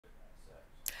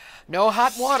No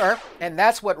hot water, and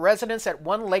that's what residents at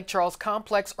One Lake Charles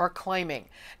complex are claiming.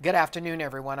 Good afternoon,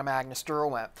 everyone. I'm Agnes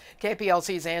Derwent.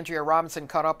 KPLC's Andrea Robinson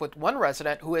caught up with one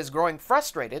resident who is growing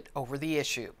frustrated over the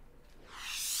issue.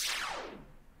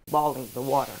 Boiling the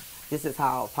water. This is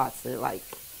how our pots are like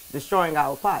destroying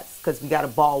our pots because we got to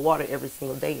boil water every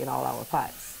single day in all our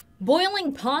pots.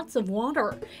 Boiling pots of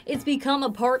water. It's become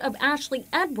a part of Ashley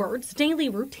Edwards' daily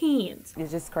routines.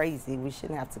 It's just crazy. We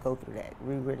shouldn't have to go through that.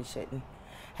 We really shouldn't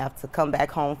have to come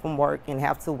back home from work and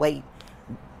have to wait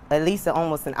at least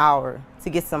almost an hour to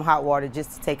get some hot water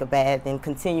just to take a bath and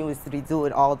continuously do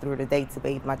it all through the day to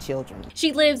bathe my children.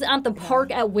 She lives at the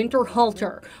park at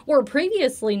Winterhalter, or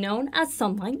previously known as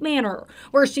Sunlight Manor,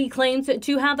 where she claims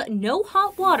to have no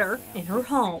hot water in her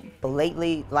home. But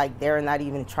lately, like, they're not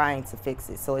even trying to fix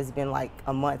it. So it's been like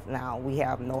a month now. We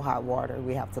have no hot water.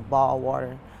 We have to boil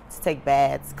water to take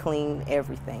baths, clean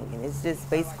everything, and it's just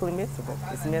basically miserable.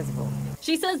 It's miserable.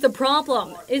 She says the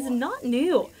problem is not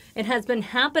new. It has been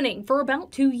happening for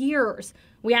about 2 years.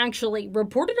 We actually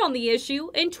reported on the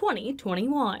issue in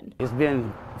 2021. It's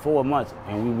been 4 months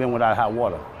and we've been without hot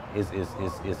water. It's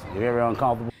very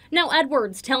uncomfortable. Now,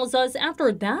 Edwards tells us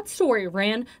after that story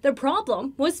ran, the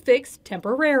problem was fixed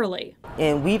temporarily.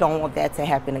 And we don't want that to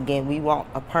happen again. We want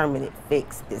a permanent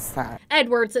fix this time.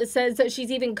 Edwards says that she's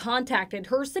even contacted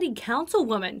her city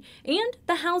councilwoman and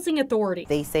the housing authority.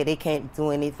 They say they can't do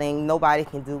anything. Nobody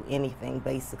can do anything,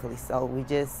 basically. So we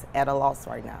just at a loss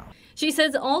right now. She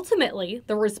says ultimately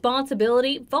the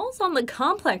responsibility falls on the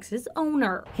complex's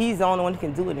owner. He's the only one who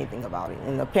can do anything about it.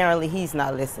 And apparently he's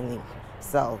not listening.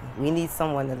 So we need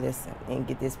someone to listen and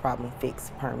get this problem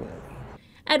fixed permanently.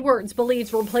 Edwards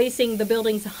believes replacing the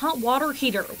building's hot water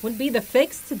heater would be the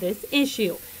fix to this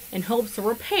issue and hopes the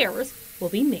repairs will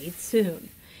be made soon.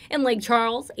 In Lake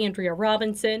Charles, Andrea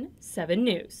Robinson, 7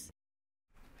 News.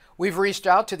 We've reached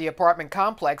out to the apartment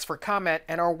complex for comment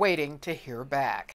and are waiting to hear back.